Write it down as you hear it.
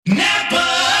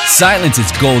Silence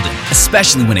is golden,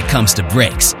 especially when it comes to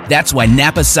brakes. That's why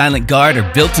Napa Silent Guard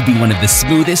are built to be one of the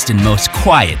smoothest and most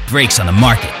quiet brakes on the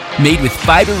market. Made with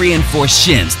fiber-reinforced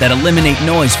shims that eliminate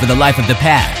noise for the life of the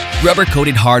pad,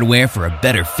 rubber-coated hardware for a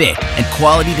better fit, and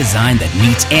quality design that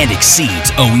meets and exceeds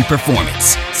OE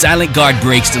performance. Silent Guard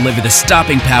brakes deliver the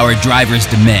stopping power drivers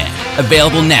demand.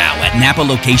 Available now at Napa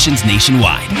locations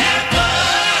nationwide.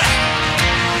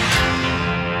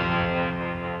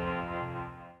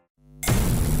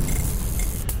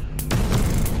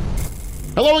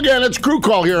 Hello again, it's Crew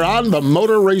Call here on the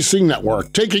Motor Racing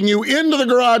Network, taking you into the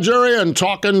garage area and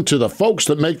talking to the folks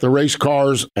that make the race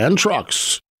cars and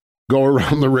trucks go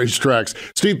around the racetracks.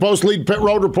 Steve Post, lead pit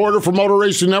road reporter for Motor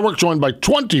Racing Network, joined by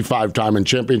 25-time and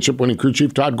championship-winning crew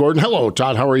chief Todd Gordon. Hello,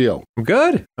 Todd, how are you? I'm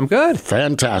good.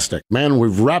 Fantastic. Man,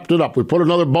 we've wrapped it up. We put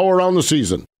another bow around the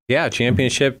season. Yeah,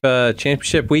 championship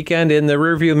weekend in the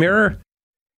rearview mirror.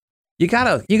 You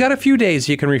got a few days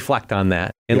you can reflect on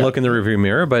that and look in the rearview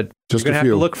mirror, but just you're going to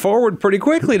have to look forward pretty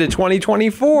quickly to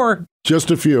 2024. Just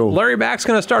a few. Larry Mack's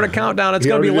going to start a countdown. It's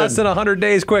going to be less than 100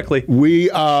 days quickly.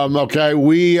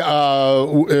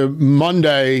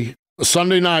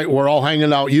 Sunday night, we're all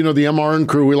hanging out. You know, the MRN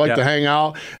crew, we like to hang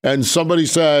out. And somebody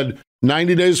said,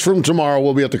 90 days from tomorrow,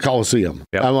 we'll be at the Coliseum.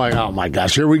 Yep. I'm like, oh my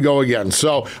gosh, here we go again.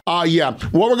 So, what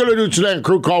we're going to do today in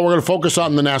Crew Call, we're going to focus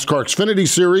on the NASCAR Xfinity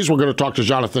Series. We're going to talk to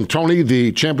Jonathan Toney,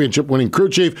 the championship-winning crew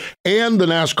chief, and the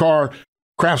NASCAR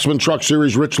Craftsman Truck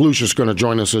Series. Rich Lushes is going to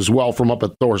join us as well from up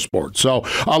at Thor Sport. So,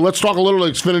 let's talk a little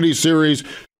Xfinity Series.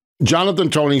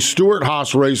 Jonathan Toney,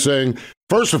 Stewart-Haas Racing.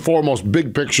 First and foremost,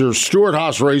 big picture,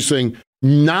 Stewart-Haas Racing,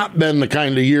 not been the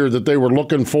kind of year that they were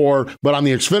looking for. But on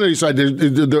the Xfinity side,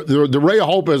 the ray of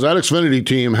hope is that Xfinity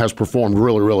team has performed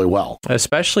really, really well.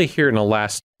 Especially here in the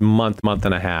last month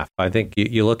and a half. I think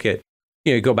you look at,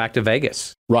 you go back to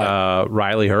Vegas. Right.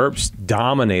 Riley Herbst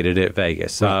dominated at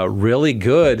Vegas. Right. Really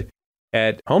good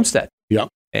at Homestead. Yep.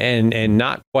 And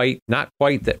not quite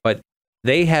that, but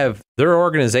they have their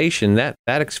organization, that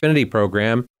Xfinity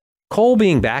program. Cole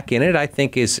being back in it, I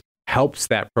think helps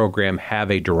that program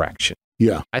have a direction.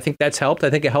 Yeah. I think that's helped.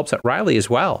 I think it helps at Riley as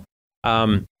well.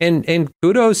 And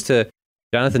kudos to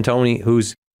Jonathan Toney,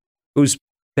 who's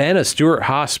been a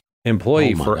Stewart-Haas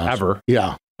employee forever.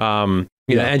 Gosh. Yeah.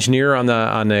 Engineer on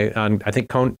I think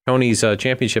Tony's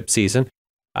championship season.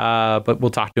 But we'll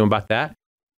talk to him about that.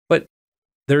 But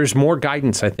there's more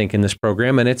guidance, I think, in this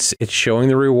program, and it's showing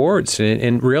the rewards.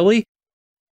 And really,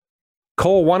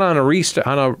 Cole won on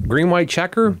a green-white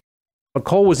checker. But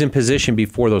Cole was in position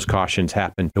before those cautions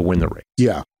happened to win the race.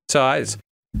 Yeah. So,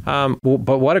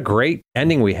 but what a great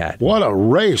ending we had. What a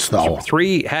race, though. Had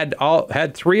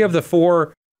three of the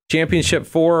four championship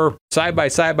four side by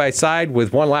side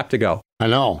with one lap to go. I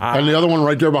know, and the other one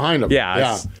right there behind him.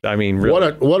 Yeah. I mean,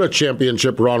 really. What a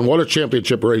championship run! What a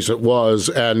championship race it was,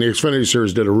 and the Xfinity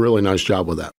Series did a really nice job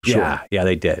with that. Yeah, sure. Yeah,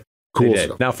 they did. Cool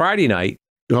stuff. Now Friday night.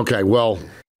 Okay, well.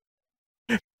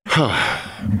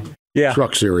 Yeah.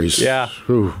 Truck Series. Yeah.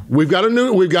 We've got a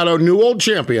new old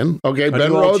champion. Okay,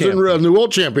 Ben Rhodes and a new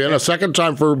old champion. A second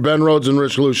time for Ben Rhodes and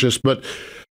Rich Lushes. But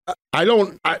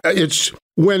it's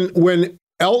when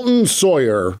Elton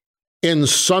Sawyer in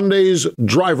Sunday's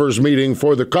drivers meeting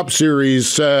for the Cup Series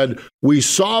said, we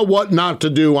saw what not to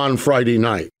do on Friday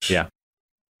night. Yeah.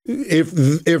 If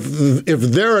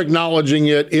they're acknowledging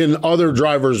it in other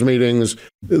drivers' meetings,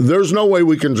 there's no way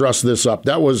we can dress this up.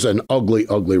 That was an ugly,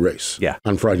 ugly race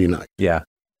on Friday night. Yeah.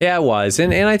 Yeah, it was.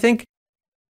 And I think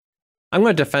I'm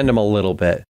going to defend them a little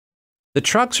bit. The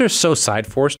trucks are so side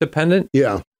force dependent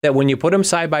that when you put them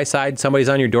side by side, somebody's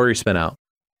on your door, you spin out.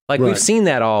 We've seen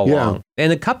that all along.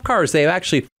 And the Cup cars, they've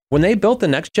actually, when they built the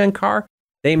next gen car,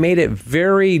 they made it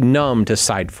very numb to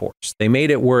side force. They made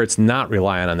it where it's not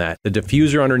reliant on that. The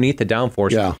diffuser underneath the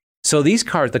downforce. Yeah. So these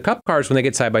cars, the Cup cars, when they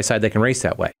get side by side, they can race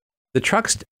that way. The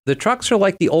trucks are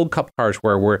like the old Cup cars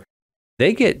where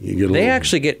they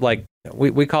actually get like,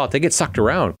 we call it, they get sucked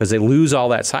around because they lose all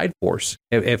that side force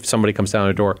if somebody comes down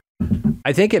the door.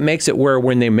 I think it makes it where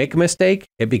when they make a mistake,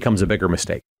 it becomes a bigger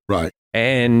mistake. Right.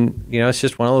 And, it's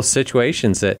just one of those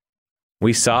situations that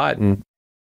we saw it and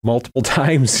multiple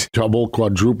times. Double,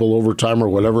 quadruple overtime or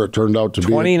whatever it turned out to be.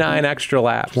 29 extra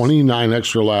laps. 29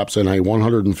 extra laps in a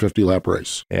 150-lap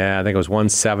race. Yeah, I think it was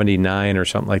 179 or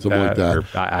something like that.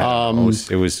 I don't know.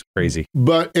 It was crazy.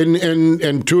 But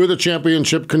in two of the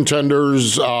championship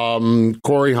contenders,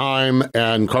 Corey Heim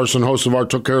and Carson Hocevar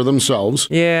took care of themselves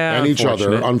and each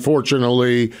other.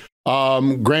 Unfortunately,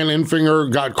 Grant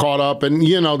Enfinger got caught up, and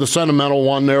the sentimental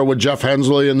one there with Jeff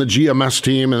Hensley and the GMS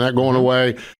team and that going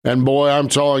away. And boy, I'm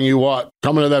telling you what,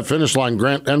 coming to that finish line,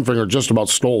 Grant Enfinger just about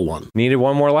stole one. Needed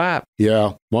one more lap.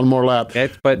 Yeah, one more lap.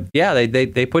 But yeah,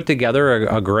 they put together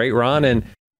a great run, and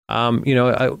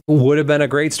it would have been a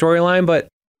great storyline, but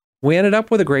we ended up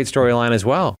with a great storyline as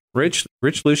well. Rich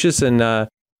Lushes and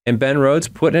Ben Rhodes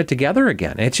putting it together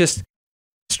again. It's just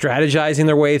strategizing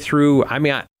their way through. I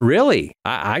mean,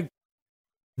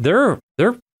 their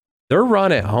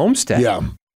run at Homestead. Yeah.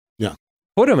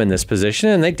 Put them in this position,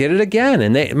 and they did it again.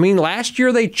 And last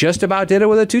year they just about did it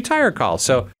with a 2-tire call.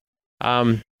 So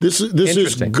this is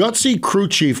gutsy crew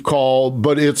chief call,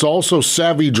 but it's also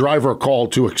savvy driver call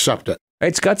to accept it.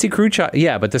 It's gutsy crew chief,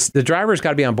 yeah, but the driver's got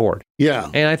to be on board.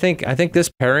 Yeah, and I think this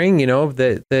pairing,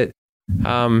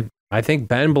 I think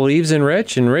Ben believes in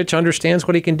Rich, and Rich understands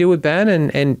what he can do with Ben,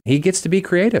 and he gets to be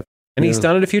creative. And he's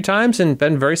done it a few times and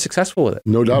been very successful with it.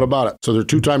 No doubt about it. So they're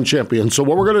 2-time champions. So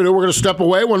what we're going to do, we're going to step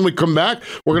away. When we come back,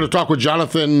 we're going to talk with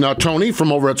Jonathan Toney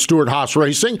from over at Stewart-Haas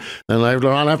Racing. And later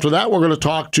on after that, we're going to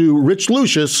talk to Rich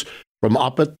Lushes from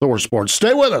up at ThorSports.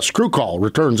 Stay with us. Crew Call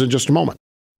returns in just a moment.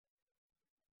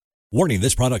 Warning,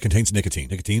 this product contains nicotine.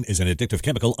 Nicotine is an addictive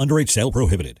chemical, underage sale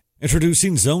prohibited.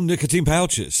 Introducing Zone Nicotine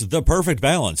Pouches, the perfect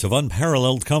balance of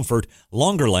unparalleled comfort,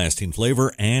 longer-lasting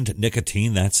flavor, and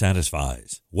nicotine that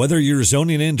satisfies. Whether you're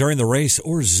zoning in during the race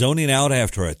or zoning out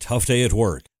after a tough day at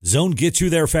work, Zone gets you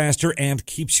there faster and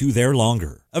keeps you there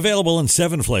longer. Available in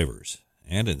 7 flavors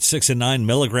and in 6 and 9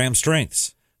 milligram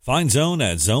strengths. Find Zone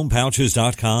at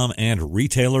zonepouches.com and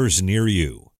retailers near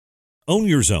you. Own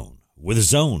your Zone with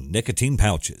Zone Nicotine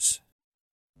Pouches.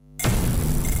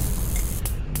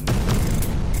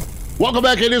 Welcome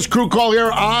back. It is Crew Call here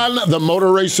on the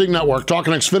Motor Racing Network,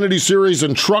 talking Xfinity Series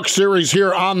and Truck Series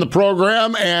here on the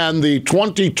program, and the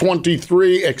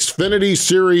 2023 Xfinity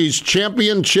Series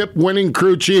Championship winning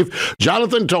crew chief,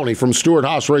 Jonathan Toney from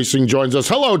Stewart-Haas Racing, joins us.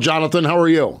 Hello, Jonathan. How are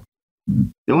you?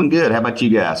 Doing good. How about you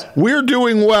guys? We're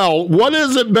doing well. What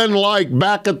has it been like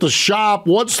back at the shop?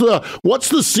 What's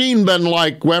the scene been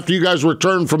like after you guys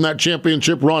returned from that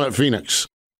championship run at Phoenix?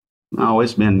 Oh,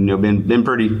 it's been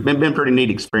pretty neat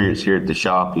experience here at the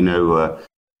shop.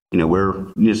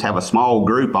 We're just have a small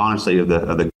group, honestly, of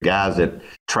the guys that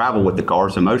travel with the car.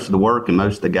 So most of the work and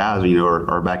most of the guys,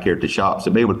 are back here at the shop.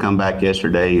 So be able to come back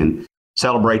yesterday and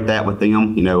celebrate that with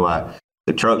them.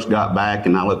 The trucks got back,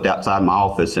 and I looked outside my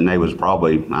office, and there was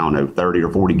probably 30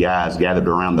 or 40 guys gathered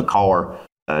around the car,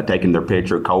 taking their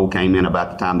picture. Cole came in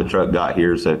about the time the truck got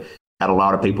here, so had a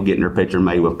lot of people getting their picture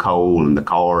made with Cole and the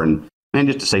car, and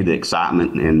just to see the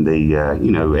excitement and the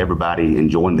everybody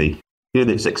enjoying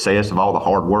the success of all the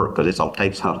hard work, because it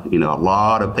takes a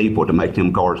lot of people to make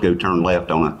them cars go turn left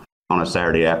on a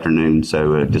Saturday afternoon.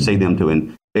 So to see them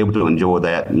be able to enjoy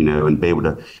that, and be able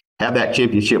to have that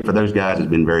championship for those guys has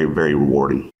been very, very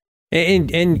rewarding.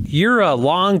 And you're a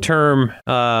long-term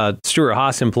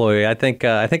Stewart-Haas employee. I think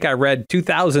I read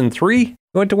 2003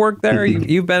 you went to work there.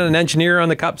 You've been an engineer on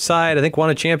the Cup side. I think won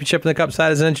a championship in the Cup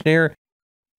side as an engineer.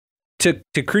 To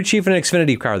crew chief in an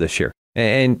Xfinity car this year,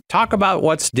 and talk about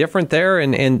what's different there,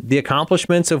 and the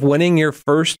accomplishments of winning your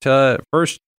first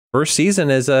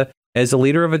season as a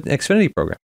leader of an Xfinity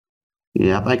program.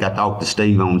 Yeah, I think I talked to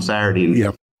Steve on Saturday,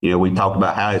 and we talked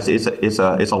about how it's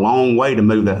a long way to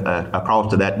move across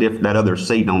to that other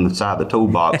seat on the side of the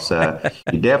toolbox.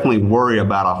 You definitely worry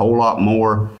about a whole lot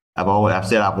more. I've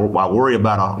said I worry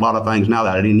about a lot of things now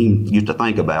that I didn't even used to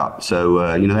think about.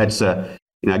 So that's.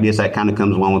 I guess that kind of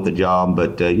comes along with the job,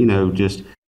 but it's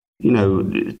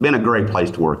been a great place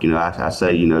to work. I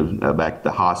say, back the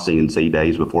Haas CNC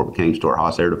days before it became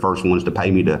Stewart-Haas, they're the first ones to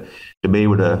pay me to be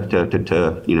able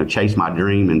to chase my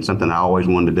dream and something I always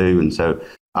wanted to do. And so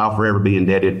I'll forever be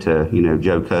indebted to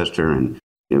Joe Custer and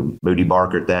Booty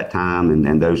Barker at that time,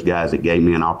 and those guys that gave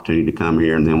me an opportunity to come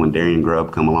here. And then when Darian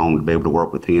Grubb come along, to be able to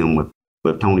work with him,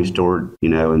 with Tony Stewart,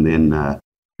 and then.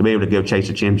 To be able to go chase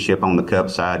a championship on the Cup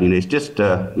side, it's just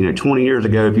 20 years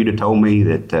ago, if you'd have told me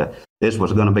that this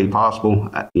was going to be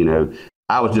possible,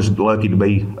 I was just lucky to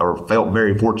be, or felt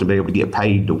very fortunate to be able to get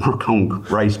paid to work on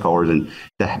race cars and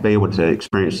to be able to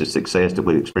experience the success that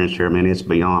we've experienced here. I mean, it's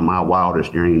beyond my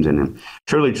wildest dreams, and I'm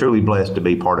truly, truly blessed to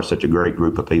be part of such a great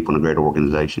group of people and a great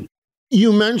organization.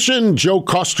 You mentioned Joe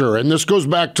Custer, and this goes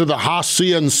back to the Haas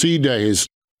CNC days.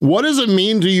 What does it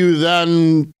mean to you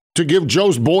then to give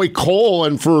Joe's boy Cole,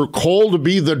 and for Cole to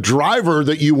be the driver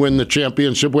that you win the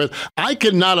championship with? I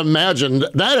cannot imagine.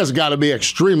 That has got to be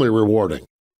extremely rewarding.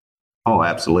 Oh,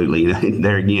 absolutely.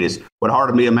 There again, it's hard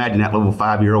to me imagine that little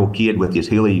 5-year-old kid with his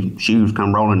hilly shoes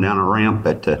come rolling down a ramp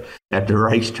at the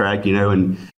racetrack,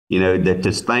 and that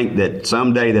to think that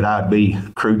someday that I'd be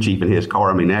crew chief in his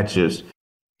car, I mean, that's just,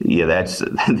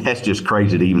 that's just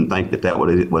crazy to even think that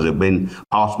would have been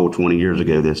possible 20 years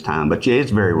ago this time. But yeah,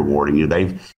 it's very rewarding.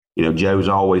 Joe's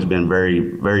always been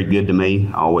very, very good to me,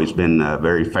 always been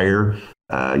very fair.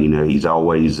 He's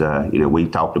always, we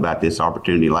talked about this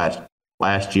opportunity last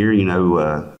year,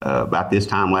 about this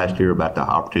time last year, about the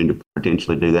opportunity to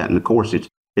potentially do that. And of course,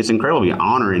 it's incredibly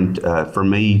honoring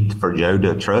for Joe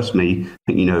to trust me,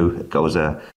 because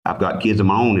I've got kids of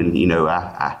my own, and,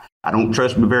 I don't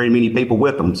trust very many people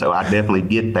with them. So I definitely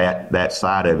get that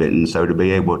side of it. And so to be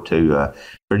able to,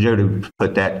 for Joe to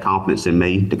put that confidence in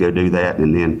me to go do that,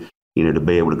 and then, to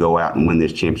be able to go out and win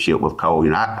this championship with Cole,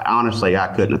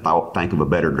 I couldn't think of a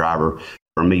better driver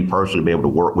for me personally to be able to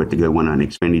work with to go win an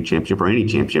Xfinity championship, or any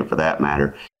championship for that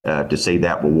matter, to see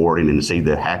that rewarding and to see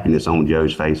the happiness on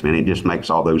Joe's face, man. It just makes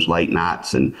all those late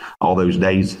nights and all those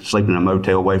days sleeping in a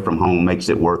motel away from home makes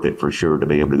it worth it for sure to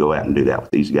be able to go out and do that with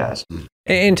these guys.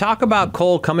 And talk about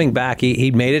Cole coming back.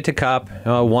 He made it to Cup,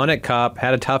 won at Cup,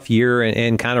 had a tough year,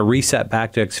 and kind of reset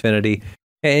back to Xfinity.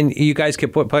 And you guys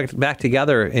could put back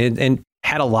together and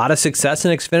had a lot of success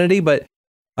in Xfinity, but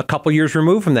a couple years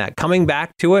removed from that, coming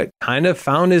back to it, kind of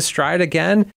found his stride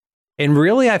again. And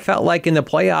really, I felt like in the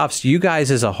playoffs, you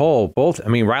guys as a whole,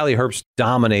 Riley Herbst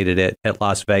dominated it at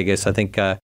Las Vegas. I think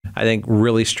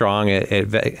really strong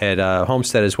at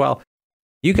Homestead as well.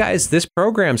 You guys, this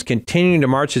program's continuing to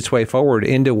march its way forward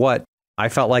into what I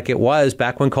felt like it was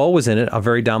back when Cole was in it, a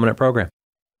very dominant program.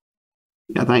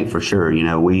 I think for sure,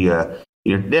 we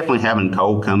definitely having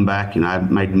Cole come back. I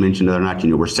made mention the other night,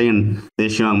 we're seeing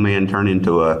this young man turn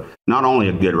into not only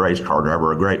a good race car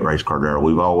driver, a great race car driver.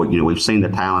 We've always, we've seen the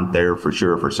talent there for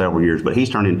sure for several years, but he's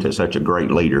turned into such a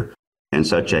great leader and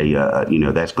such a,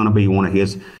 that's going to be one of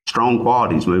his strong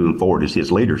qualities moving forward is his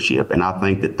leadership. And I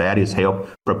think that has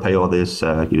helped propel this,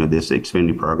 this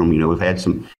Xfinity program. We've had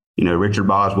some, Richard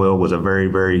Boswell was a very,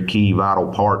 very key, vital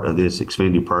part of this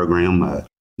Xfinity program.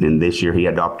 And this year he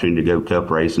had the opportunity to go Cup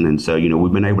racing. And so,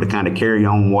 we've been able to kind of carry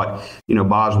on what,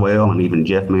 Boswell and even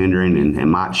Jeff Mandarin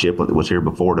and Mike Shiplett that was here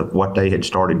before, to what they had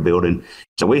started building.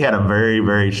 So we had a very,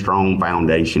 very strong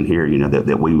foundation here,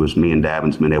 that me and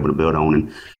Davin's been able to build on.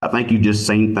 And I think you've just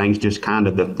seen things just kind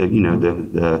of,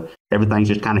 everything's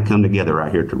just kind of come together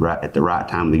right here at the right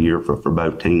time of the year for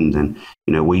both teams. And,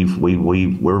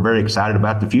 we're very excited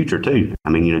about the future too.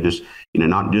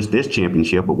 Not just this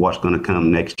championship, but what's going to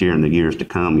come next year and the years to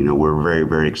come. We're very,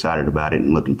 very excited about it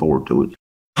and looking forward to it.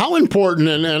 How important,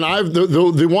 and I've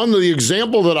the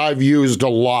example that I've used a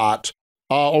lot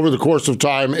over the course of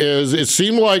time is it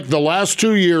seemed like the last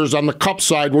 2 years on the Cup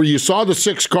side where you saw the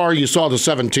 6 car, you saw the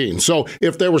 17. So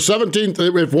if they were 17th,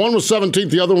 if one was 17th,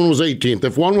 the other one was 18th.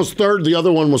 If one was 3rd, the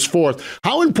other one was 4th.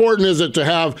 How important is it to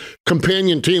have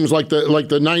companion teams like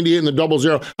the 98 and the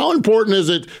 00? How important is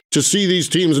it to see these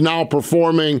teams now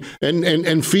performing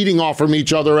and feeding off from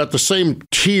each other at the same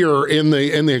tier in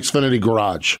the Xfinity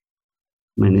garage?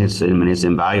 It's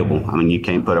invaluable. You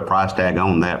can't put a price tag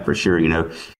on that for sure. You don't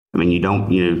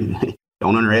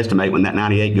underestimate when that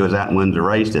 98 goes out and wins a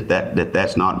race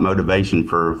that's not motivation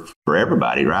for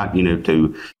everybody, right?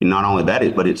 To not only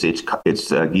that, but it's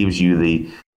gives you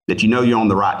that you're on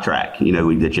the right track,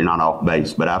 that you're not off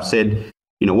base. But I've said,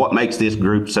 what makes this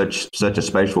group such a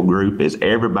special group is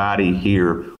everybody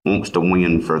here wants to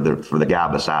win for the guy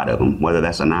beside of them, whether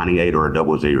that's a 98 or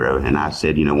a 00. And I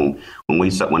said,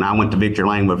 when I went to Victory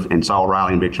Lane and saw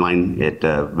Riley and Victory Lane at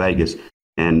Vegas.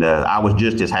 And I was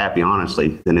just as happy,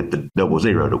 honestly, than if the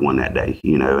 00 to won that day,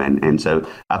 And so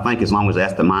I think as long as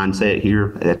that's the mindset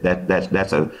here,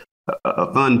 that's a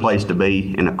fun place to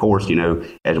be. And of course,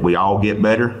 as we all get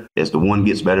better, as the one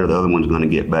gets better, the other one's going to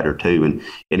get better too. And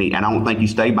I don't think you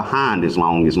stay behind as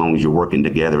long as you're working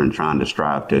together and trying to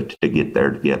strive to get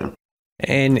there together.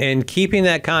 And keeping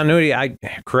that continuity,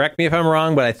 correct me if I'm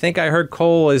wrong, but I think I heard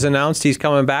Cole has announced he's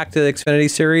coming back to the Xfinity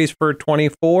Series for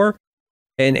 24.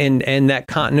 And that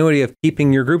continuity of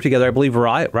keeping your group together, I believe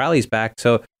Riley's back.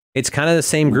 So it's kind of the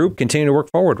same group continuing to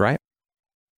work forward, right?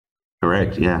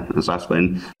 Correct. Yeah. Like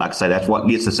I say, that's what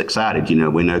gets us excited.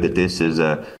 We know that this is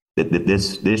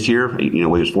this year, we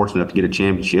was fortunate enough to get a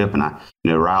championship. And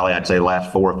Riley, I'd say the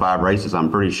last 4 or 5 races,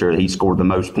 I'm pretty sure he scored the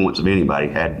most points of anybody.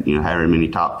 Had, however many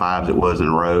top 5s it was in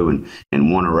a row and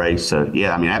won a race. So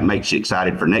yeah, that makes you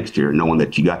excited for next year, knowing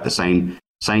that you got the same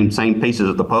pieces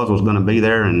of the puzzle is going to be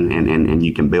there, and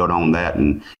you can build on that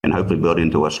and hopefully build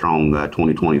into a strong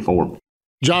 2024.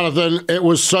 Jonathan, it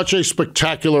was such a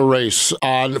spectacular race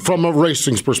from a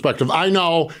racing's perspective. I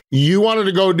know you wanted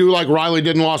to go do like Riley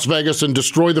did in Las Vegas and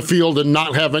destroy the field and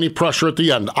not have any pressure at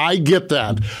the end. I get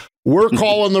that. We're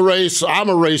calling the race. I'm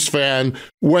a race fan.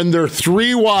 When they're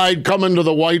 3 wide coming to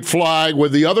the white flag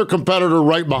with the other competitor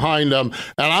right behind them,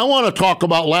 and I want to talk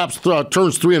about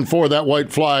turns 3 and 4, that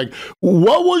white flag.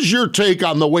 What was your take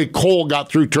on the way Cole got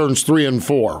through turns 3 and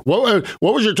 4? What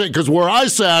was your take? Because where I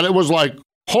sat, it was like,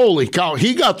 holy cow,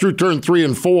 he got through turn 3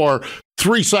 and 4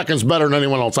 3 seconds better than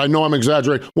anyone else. I know I'm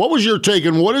exaggerating. What was your take,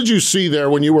 and what did you see there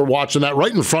when you were watching that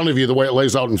right in front of you, the way it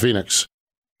lays out in Phoenix?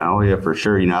 Oh, yeah, for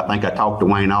sure. I think I talked to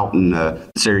Wayne Alton,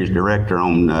 the series director,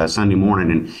 on Sunday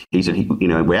morning, and he said,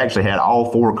 we actually had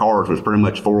all 4 cars was pretty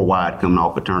much 4 wide coming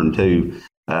off of turn 2.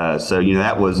 So,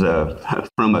 that was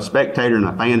from a spectator and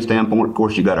a fan standpoint, of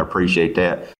course, you got to appreciate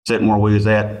that. Sitting where we was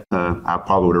at, I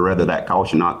probably would have rather that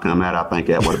caution not come out. I think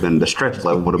that would have been, the stress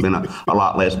level would have been a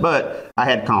lot less. But I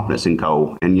had confidence in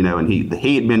Cole, and, and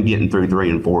he had been getting through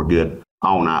 3 and 4 good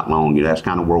all night long. That's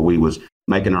kind of where we was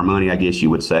making our money, I guess you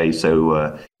would say.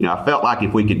 So, I felt like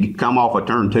if we could come off of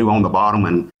turn 2 on the bottom,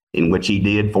 and in which he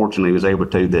did, fortunately he was able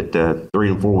to, that 3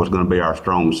 and 4 was going to be our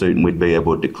strong suit and we'd be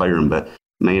able to declare him. But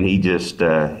man, he just,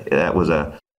 that was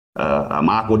a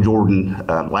Michael Jordan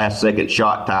last second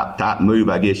shot type move,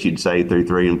 I guess you'd say, through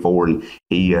 3 and 4, and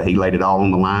he laid it all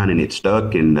on the line, and it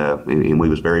stuck, and we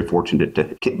was very fortunate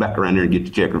to get back around there and get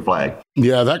the checkered flag.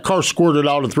 Yeah, that car squirted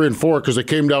out in 3 and 4 because it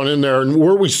came down in there, and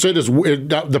where we sit is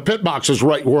the pit box is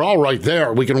right. We're all right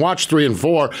there. We can watch 3 and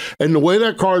 4, and the way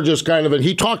that car just kind of, and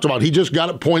he talked about, he just got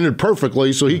it pointed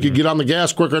perfectly so he could get on the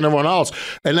gas quicker than everyone else,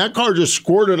 and that car just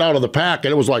squirted out of the pack,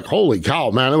 and it was like, holy cow,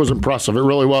 man, it was impressive. It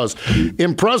really was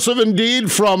impressive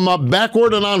indeed. From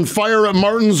backward and on fire at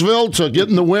Martinsville to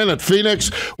getting the win at Phoenix.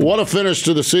 What a finish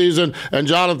to the season. And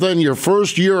Jonathan, your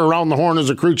first year around the horn as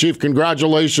a crew chief,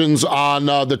 congratulations on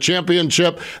the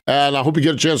championship, and I hope you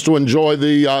get a chance to enjoy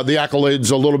the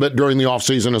accolades a little bit during the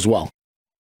offseason as well.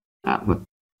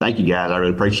 Thank you, guys. I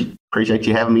really appreciate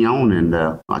you having me on, and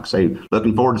like I say,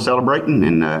 looking forward to celebrating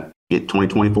and get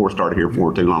 2024 started here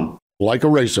before too long. Like a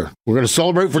racer. We're going to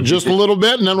celebrate for just a little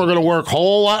bit, and then we're going to work a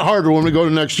whole lot harder when we go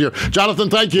to next year. Jonathan,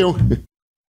 thank you.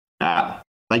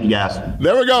 Thank you, guys.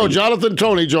 There we go. Jonathan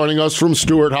Toney joining us from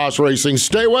Stewart Haas Racing.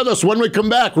 Stay with us. When we come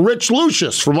back, Rich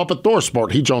Lushes from up at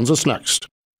ThorSport. He joins us next.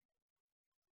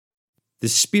 The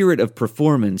spirit of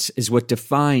performance is what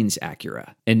defines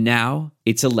Acura, and now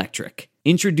it's electric.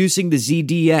 Introducing the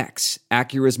ZDX,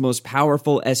 Acura's most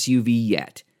powerful SUV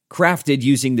yet. Crafted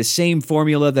using the same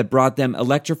formula that brought them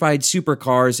electrified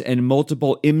supercars and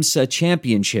multiple IMSA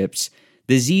championships,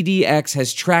 the ZDX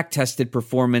has track-tested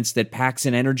performance that packs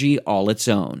an energy all its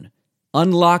own.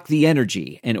 Unlock the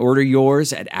energy and order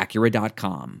yours at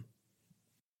Acura.com.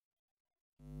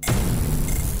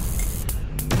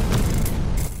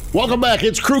 Welcome back.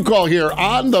 It's Crew Call here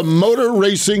on the Motor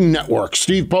Racing Network.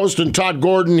 Steve Post and Todd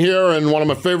Gordon here, and one of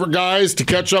my favorite guys to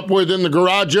catch up with in the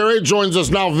garage area joins us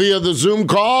now via the Zoom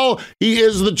call. He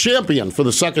is the champion for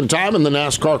the second time in the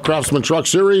NASCAR Craftsman Truck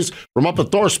Series. From up at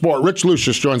ThorSport, Rich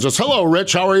Lushes joins us. Hello,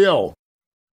 Rich. How are you?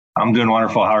 I'm doing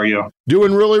wonderful. How are you?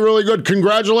 Doing really, really good.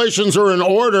 Congratulations are in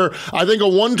order. I think a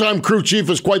one-time crew chief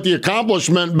is quite the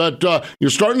accomplishment, but you're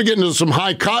starting to get into some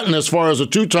high cotton as far as a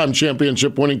 2-time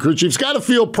championship winning crew chief. It's got to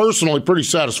feel personally pretty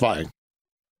satisfying.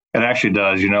 It actually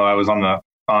does. I was on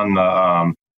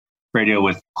the radio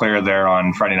with Claire there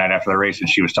on Friday night after the race, and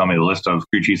she was telling me the list of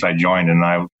crew chiefs I joined, and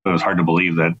it was hard to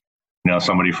believe that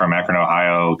somebody from Akron,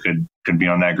 Ohio could be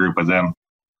on that group with them.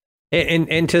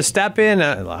 And to step in,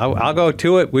 I'll go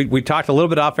to it. We talked a little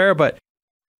bit off air, but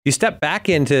you step back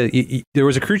into, there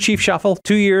was a crew chief shuffle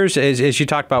 2 years, as you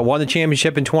talked about, won the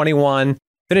championship in 21,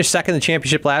 finished second in the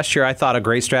championship last year. I thought a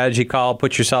great strategy call,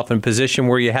 put yourself in a position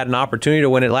where you had an opportunity to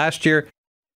win it last year.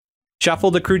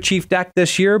 Shuffled the crew chief deck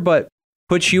this year, but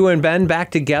put you and Ben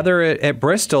back together at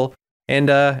Bristol and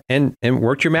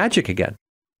worked your magic again.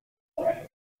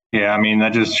 Yeah,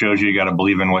 that just shows you got to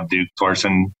believe in what Duke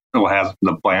Thorson has,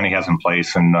 the plan he has in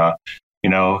place. And, at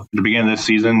the beginning of this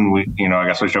season, I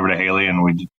got switched over to Haley, and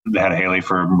we had Haley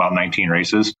for about 19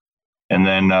 races. And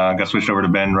then got switched over to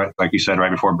Ben, right, like you said, right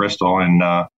before Bristol. And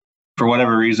for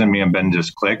whatever reason, me and Ben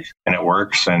just click, and it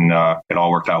works, and it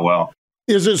all worked out well.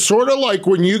 Is it sort of like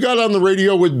when you got on the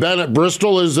radio with Ben at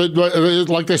Bristol, is it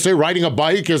like they say, riding a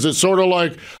bike? Is it sort of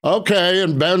like, okay,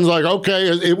 and Ben's like,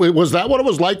 okay. Was that what it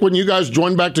was like when you guys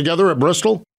joined back together at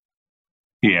Bristol?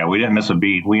 Yeah, we didn't miss a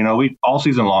beat. We all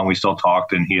season long, we still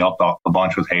talked, and he helped a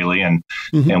bunch with Haley, and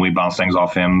we bounced things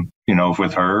off him,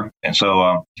 with her. And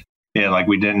so,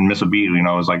 we didn't miss a beat. It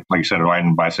was like you said,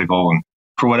 riding a bicycle. And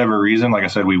for whatever reason, like I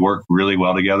said, we work really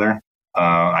well together.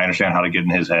 I understand how to get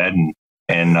in his head,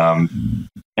 and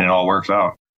it all works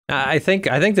out. I think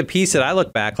the piece that I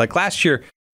look back, like last year,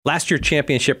 last year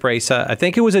championship race, I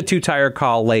think it was a 2-tire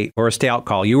call late or a stay out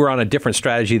call. You were on a different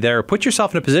strategy there. Put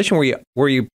yourself in a position where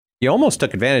you almost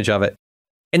took advantage of it.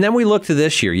 And then we looked to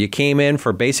this year. You came in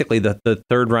for basically the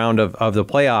third round of the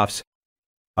playoffs.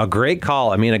 A great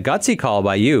call. I mean, a gutsy call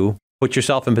by you. Put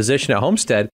yourself in position at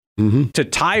Homestead to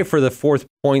tie for the fourth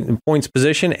points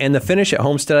position, and the finish at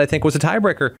Homestead, I think, was a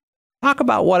tiebreaker. Talk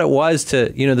about what it was to,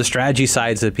 the strategy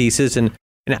sides of the pieces and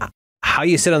how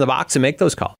you sit on the box and make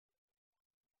those calls.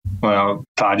 Well,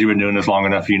 Todd, you've been doing this long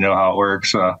enough. You know how it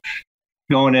works.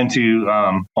 Going into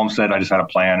Homestead, I just had a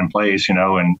plan in place,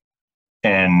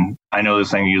 and I know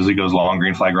this thing usually goes long,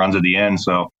 green flag runs at the end.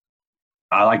 So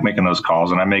I like making those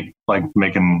calls, and I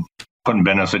putting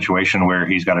Ben in a situation where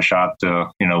he's got a shot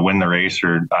to, win the race,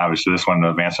 or obviously this one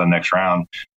to advance to the next round.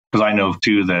 Because I know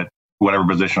too that whatever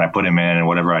position I put him in and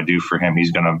whatever I do for him,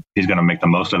 he's gonna make the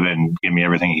most of it and give me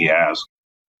everything he has.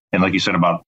 And like you said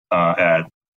about at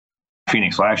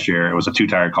Phoenix last year, it was a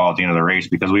 2-tire call at the end of the race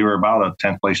because we were about a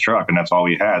 10th place truck and that's all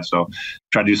we had. So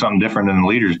try to do something different than the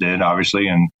leaders did, obviously,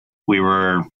 and we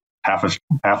were half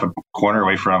a corner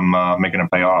away from making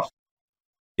it pay off.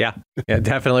 Yeah, it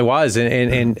definitely was.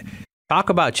 And talk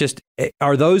about just,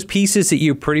 are those pieces that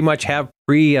you pretty much have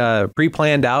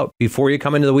pre-planned out before you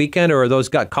come into the weekend, or are those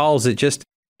gut calls that just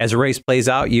as a race plays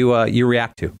out, you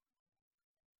react to?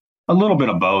 A little bit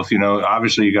of both.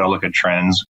 Obviously you got to look at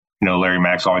trends. Larry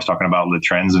Mack's always talking about the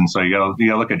trends, and so you got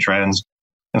to look at trends.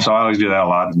 And so I always do that a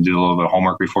lot and do a little bit of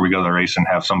homework before we go to the race and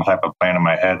have some type of plan in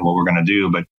my head what we're going to do.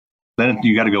 But then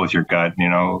you got to go with your gut.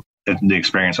 The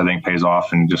experience, I think, pays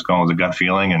off, and just going with the gut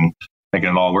feeling and making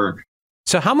it all work.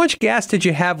 So how much gas did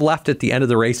you have left at the end of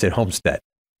the race at Homestead?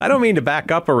 I don't mean to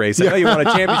back up a race. I know you won a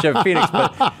championship at Phoenix,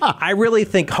 but I really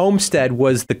think Homestead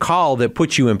was the call that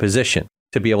put you in position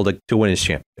to be able to win his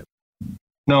championship.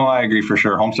 No, I agree for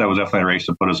sure. Homestead was definitely a race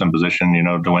to put us in position,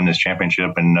 to win this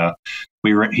championship. And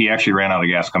he actually ran out of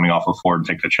gas coming off of Ford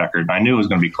to take the checkered. I knew it was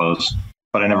going to be close,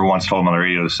 but I never once told him on the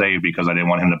radio to save because I didn't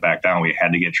want him to back down. We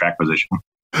had to get track position.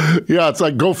 Yeah, it's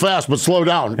like go fast but slow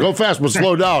down. Go fast but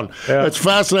slow down. Yeah. It's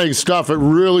fascinating stuff. It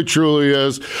really, truly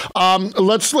is.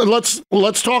 Let's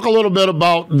talk a little bit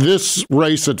about this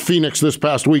race at Phoenix this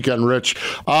past weekend, Rich.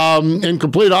 In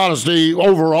complete honesty,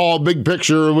 overall, big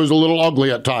picture, it was a little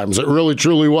ugly at times. It really,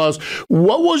 truly was.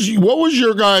 What was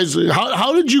your guys?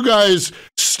 How did you guys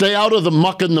stay out of the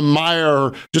muck and the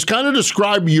mire? Just kind of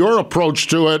describe your approach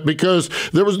to it, because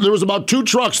there was about 2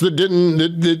 trucks that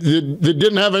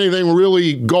didn't have anything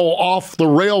really go off the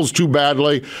rails too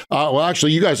badly. Well,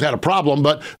 actually, you guys had a problem,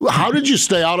 but how did you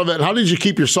stay out of it? How did you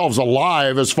keep yourselves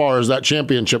alive as far as that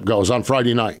championship goes on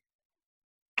Friday night?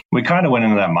 We kind of went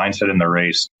into that mindset in the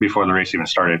race before the race even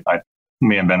started.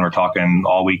 Me and Ben were talking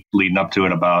all week leading up to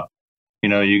it about,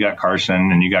 you got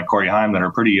Carson and you got Corey Heim that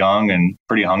are pretty young and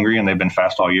pretty hungry, and they've been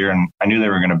fast all year. And I knew they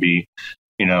were going to be,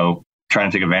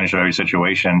 trying to take advantage of every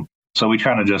situation. So we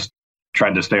kind of just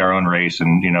tried to stay our own race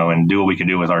and, and do what we could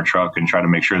do with our truck and try to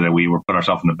make sure that we were put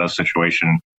ourselves in the best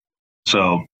situation.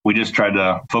 So we just tried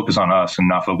to focus on us and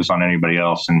not focus on anybody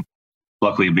else. And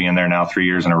luckily, being there now 3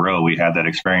 years in a row, we had that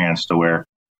experience to where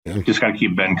just got to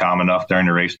keep Ben calm enough during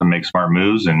the race to make smart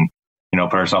moves and,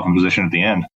 put ourselves in position at the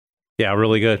end. Yeah,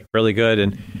 really good. Really good.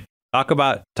 And talk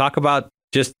about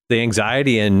just the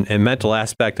anxiety and mental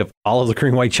aspect of all of the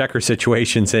green, white checker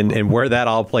situations and where that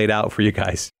all played out for you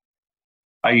guys.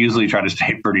 I usually try to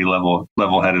stay pretty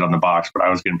level-headed on the box, but I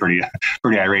was getting pretty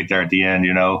irate there at the end.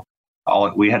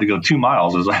 We had to go 2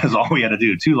 miles is all we had to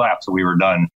do, 2 laps, and we were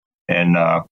done. And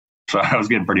so I was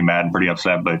getting pretty mad and pretty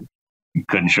upset, but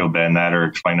couldn't show Ben that or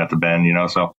explain that to Ben.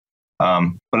 So,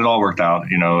 but it all worked out.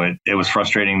 It was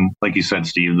frustrating, like you said,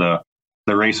 Steve.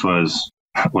 The race was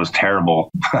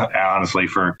terrible, honestly.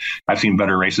 I've seen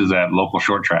better races at local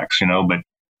short tracks, but.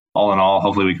 All in all,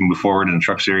 hopefully we can move forward in the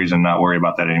truck series and not worry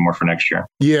about that anymore for next year.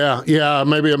 Yeah,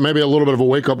 maybe a little bit of a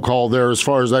wake-up call there as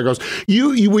far as that goes.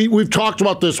 We've talked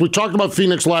about this. We talked about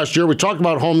Phoenix last year. We talked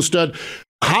about Homestead.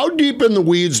 How deep in the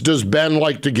weeds does Ben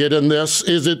like to get in this?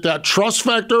 Is it that trust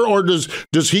factor, or does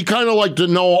he kind of like to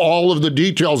know all of the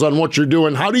details on what you're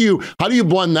doing? How do you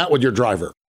blend that with your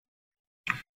driver?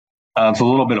 It's a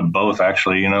little bit of both,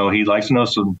 actually. He likes to know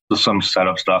some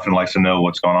setup stuff and likes to know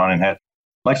what's going on and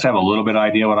likes to have a little bit of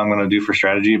idea what I'm going to do for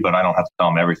strategy, but I don't have to tell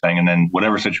him everything. And then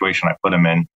whatever situation I put him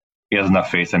in, he has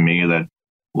enough faith in me that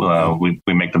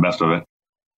we make the best of it.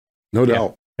 No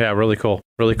doubt. Yeah, really cool.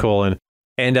 Really cool.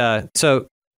 And so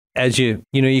as you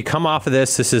come off of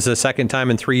this is the second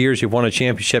time in 3 years you've won a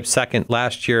championship, second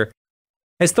last year.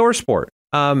 As Thorsport,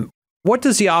 what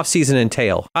does the offseason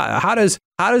entail? How does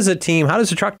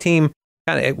a truck team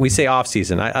we say off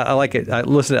season. I like it. I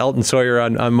listened to Elton Sawyer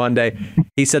on Monday.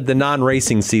 He said the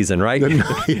non-racing season, right?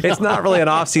 It's not really an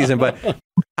off season, but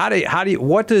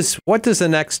what does the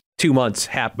next 2 months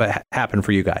happen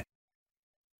for you guys?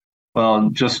 Well,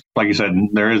 just like you said,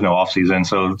 there is no off season.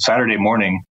 So Saturday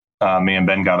morning, me and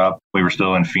Ben got up. We were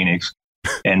still in Phoenix,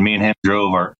 and me and him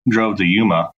drove to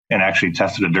Yuma and actually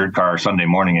tested a dirt car Sunday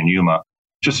morning in Yuma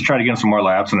just to try to get some more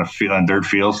laps on a dirt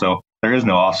field. So there is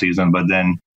no off season. But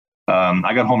then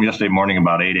I got home yesterday morning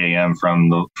about 8 a.m. from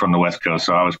the West Coast,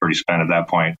 so I was pretty spent at that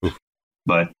point.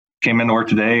 But came into work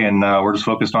today, and we're just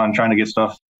focused on trying to get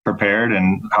stuff prepared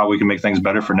and how we can make things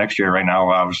better for next year. Right now,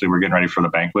 obviously, we're getting ready for the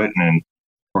banquet, and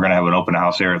we're going to have an open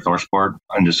house here at Thorsport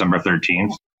on December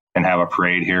 13th and have a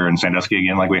parade here in Sandusky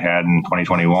again like we had in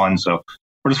 2021. So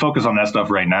we're just focused on that stuff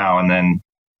right now and then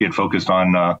get focused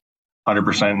on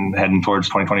 100% heading towards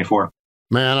 2024.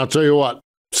 Man, I'll tell you what.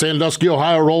 Sandusky,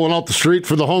 Ohio, rolling out the street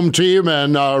for the home team,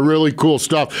 and really cool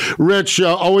stuff. Rich,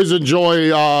 always enjoy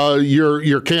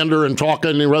your candor and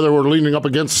talking, whether we're leaning up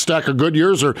against a stack of good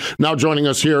years or now joining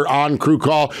us here on Crew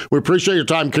Call. We appreciate your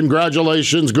time.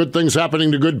 Congratulations. Good things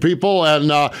happening to good people, and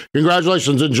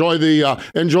congratulations. Enjoy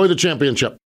the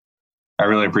championship. I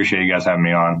really appreciate you guys having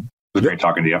me on. It was great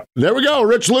talking to you. There we go.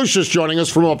 Rich Lushes joining us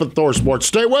from up at Thorsport.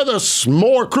 Stay with us.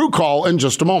 More Crew Call in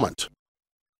just a moment.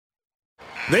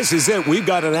 This is it. We've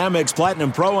got an Amex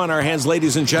Platinum Pro on our hands,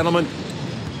 ladies and gentlemen.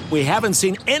 We haven't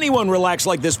seen anyone relax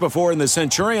like this before in the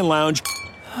Centurion Lounge.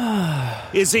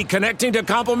 Is he connecting to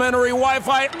complimentary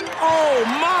Wi-Fi? Oh,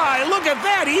 my. Look at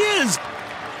that. He is.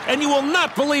 And you will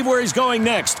not believe where he's going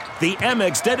next. The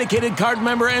Amex dedicated card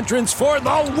member entrance for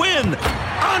the win.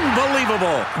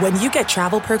 Unbelievable. When you get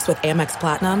travel perks with Amex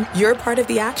Platinum, you're part of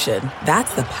the action.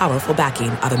 That's the powerful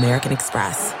backing of American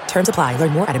Express. Terms apply.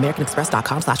 Learn more at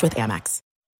americanexpress.com/withAmex.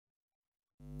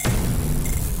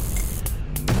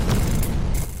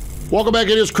 Welcome back.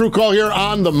 It is Crew Call here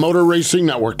on the Motor Racing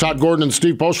Network. Todd Gordon and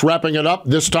Steve Post wrapping it up,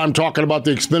 this time talking about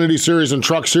the Xfinity Series and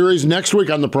Truck Series. Next week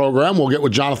on the program, we'll get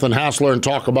with Jonathan Hassler and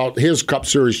talk about his Cup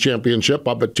Series championship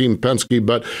up at Team Penske.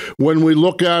 But when we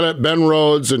look at it, Ben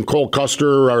Rhodes and Cole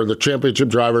Custer are the championship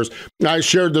drivers. I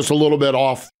shared this a little bit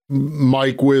off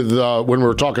mic with when we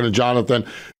were talking to Jonathan.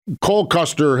 Cole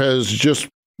Custer has just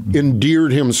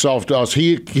endeared himself to us.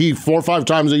 He 4 or 5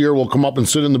 times a year will come up and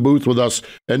sit in the booth with us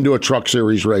and do a Truck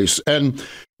Series race. And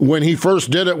when he first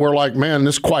did it, we're like, man,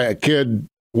 this quiet kid,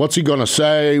 what's he going to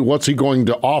say? What's he going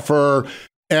to offer?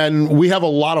 And we have a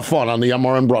lot of fun on the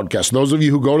MRN broadcast. Those of you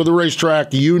who go to the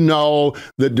racetrack, you know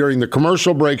that during the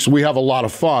commercial breaks, we have a lot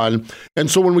of fun. And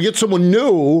so when we get someone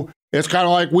new, it's kind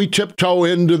of like we tiptoe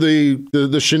into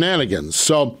the shenanigans.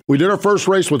 So we did our first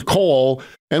race with Cole,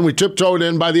 and we tiptoed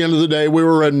in. By the end of the day, we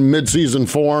were in mid-season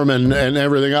form and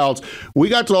everything else. We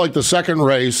got to like the second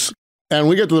race, and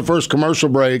we get to the first commercial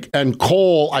break, and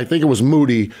Cole, I think it was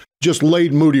Moody, just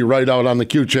laid Moody right out on the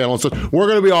Q channel and said, we're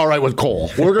going to be all right with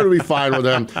Cole. We're going to be fine with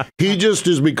him. He just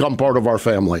has become part of our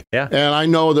family. Yeah. And I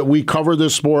know that we cover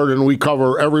this sport and we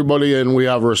cover everybody and we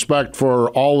have respect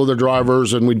for all of the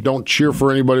drivers and we don't cheer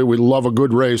for anybody. We love a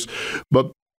good race.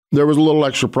 But there was a little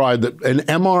extra pride that an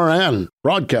MRN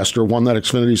broadcaster won that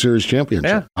Xfinity Series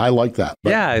championship. Yeah. I like that.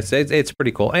 But. Yeah, it's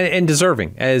pretty cool and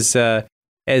deserving, as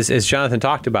Jonathan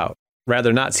talked about.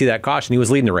 Rather not see that caution. He was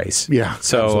leading the race. Yeah.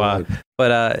 So,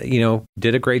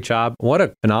 did a great job. What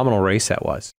a phenomenal race that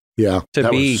was. Yeah. To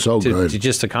that be was so good. To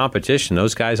just a competition.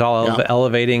 Those guys all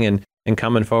elevating and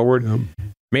coming forward. Yeah.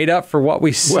 Made up for what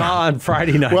we saw on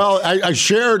Friday night. Well, I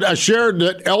shared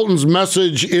that Elton's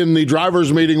message in the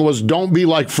drivers' meeting was don't be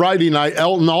like Friday night.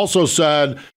 Elton also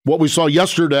said what we saw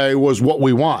yesterday was what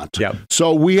we want. Yep.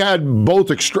 So we had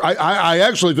both. I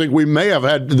actually think we may have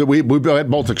had we had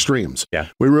both extremes. Yeah,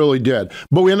 we really did.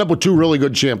 But we ended up with 2 really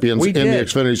good champions in the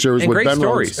Xfinity Series with Ben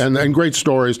Rhodes and great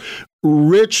stories.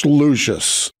 Rich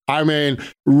Lushes. I mean,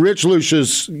 Rich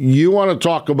Lushes, you want to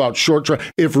talk about short track.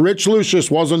 If Rich Lushes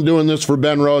wasn't doing this for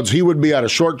Ben Rhodes, he would be at a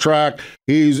short track.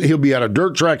 He'll be at a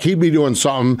dirt track. He'd be doing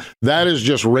something. That is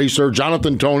just racer.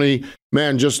 Jonathan Toney,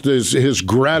 man, just his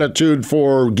gratitude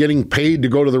for getting paid to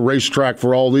go to the racetrack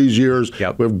for all these years.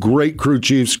 Yep. We have great crew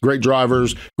chiefs, great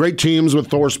drivers, great teams with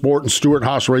Thorsport and Stewart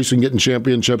Haas Racing getting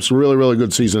championships. Really, really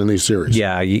good season in these series.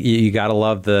 Yeah, you got to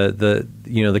love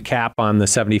the cap on the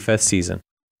 75th season.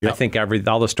 Yep. I think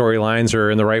all the storylines are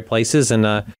in the right places,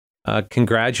 and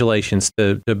congratulations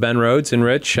to Ben Rhodes and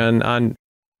Rich on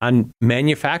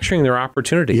manufacturing their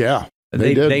opportunity. Yeah,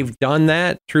 they've done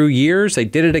that through years. They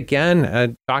did it again.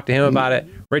 I talked to him about it.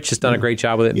 Rich has done a great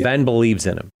job with it. Yeah. Ben believes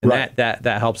in him, and that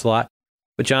helps a lot.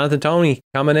 But Jonathan Toney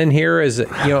coming in here as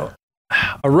a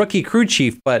rookie crew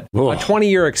chief, but a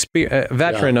 20-year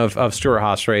veteran of Stewart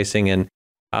Haas Racing, and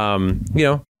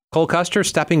Cole Custer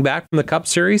stepping back from the Cup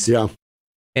Series. Yeah.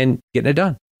 And getting it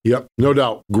done. Yep, no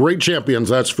doubt. Great champions,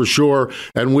 that's for sure.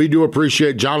 And we do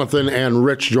appreciate Jonathan and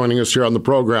Rich joining us here on the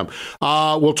program.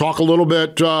 We'll talk a little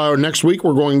bit next week.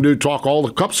 We're going to talk all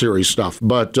the Cup Series stuff.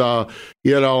 But, I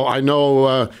know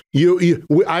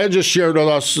I had just shared with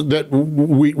us that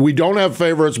we don't have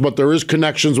favorites, but there is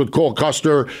connections with Cole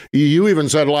Custer. You even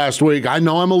said last week, I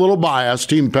know I'm a little biased,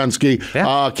 Team Penske.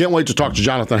 Yeah. Can't wait to talk to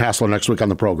Jonathan Hassler next week on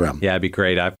the program. Yeah, it'd be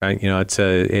great.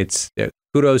 It's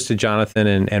kudos to Jonathan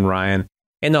and Ryan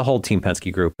and the whole Team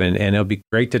Penske group, and it'll be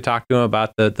great to talk to him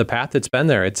about the path that's been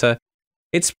there. It's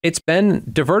been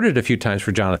diverted a few times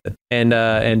for Jonathan,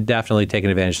 and definitely taking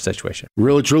advantage of the situation.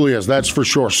 Really, truly is. That's for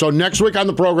sure. So next week on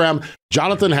the program,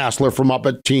 Jonathan Hassler from up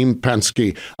at Team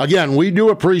Penske. Again, we do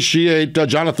appreciate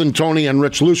Jonathan, Toney, and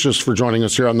Rich Lushes for joining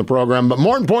us here on the program. But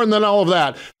more important than all of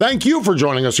that, thank you for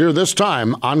joining us here this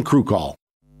time on Crew Call.